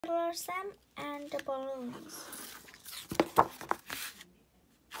Sailor Sam and the balloons.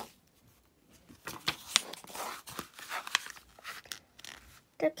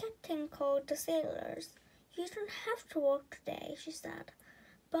 The captain called the sailors. "You don't have to work today," she said,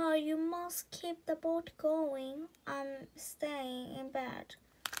 "but you must keep the boat going. I'm staying in bed."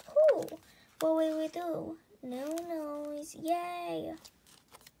 "Cool. What will we do?" "No noise. Yay!"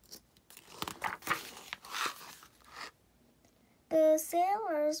 The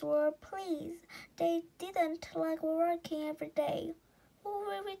sailors were pleased. They didn't like working every day. "What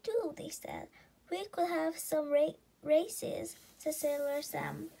will we do?" they said. "We could have some races," said Sailor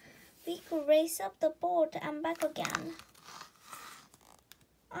Sam. "We could race up the boat and back again."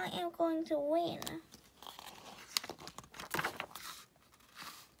 "I am going to win."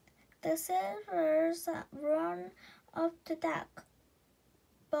 The sailors ran up the deck,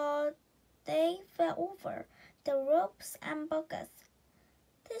 but they fell over the ropes and buckets.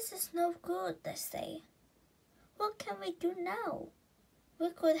 "This is no good," they say. "What can we do now?" "We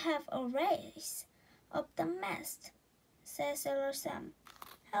could have a race up the mast," said Sailor Sam.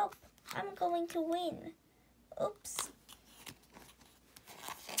 "Help, I'm going to win." Oops.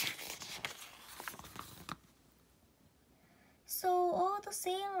 So all the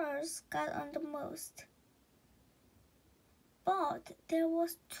sailors got on the mast. But there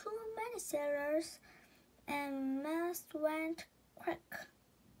was too many sailors and mast went crack.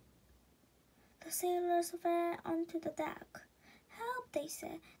 The sailors fell onto the deck. "Help," they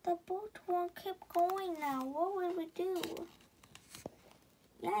said. "The boat won't keep going now. What will we do?"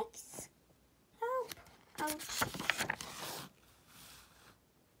 Yikes. Help. Ouch.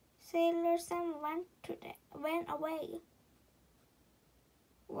 Sailor Sam went away.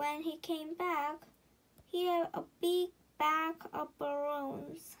 When he came back, he had a big bag of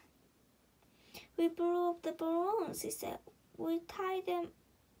balloons. "We blew up the balloons," he said. "We tied them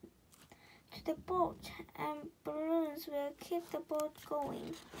to the boat, and balloons will keep the boat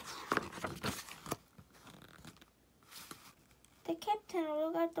going." The captain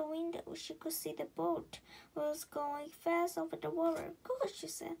looked out the window. She could see the boat was going fast over the water. "Good," she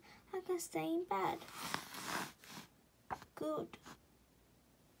said. "I can stay in bed." Good.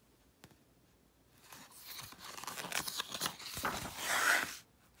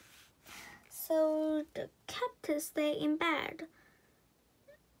 So the captain stayed in bed.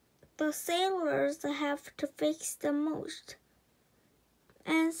 The sailors have to fix the mast,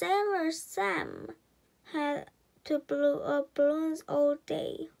 and Sailor Sam had to blow up balloons all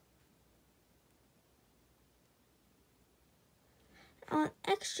day. On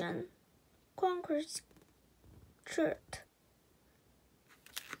action, Conqueror's shirt.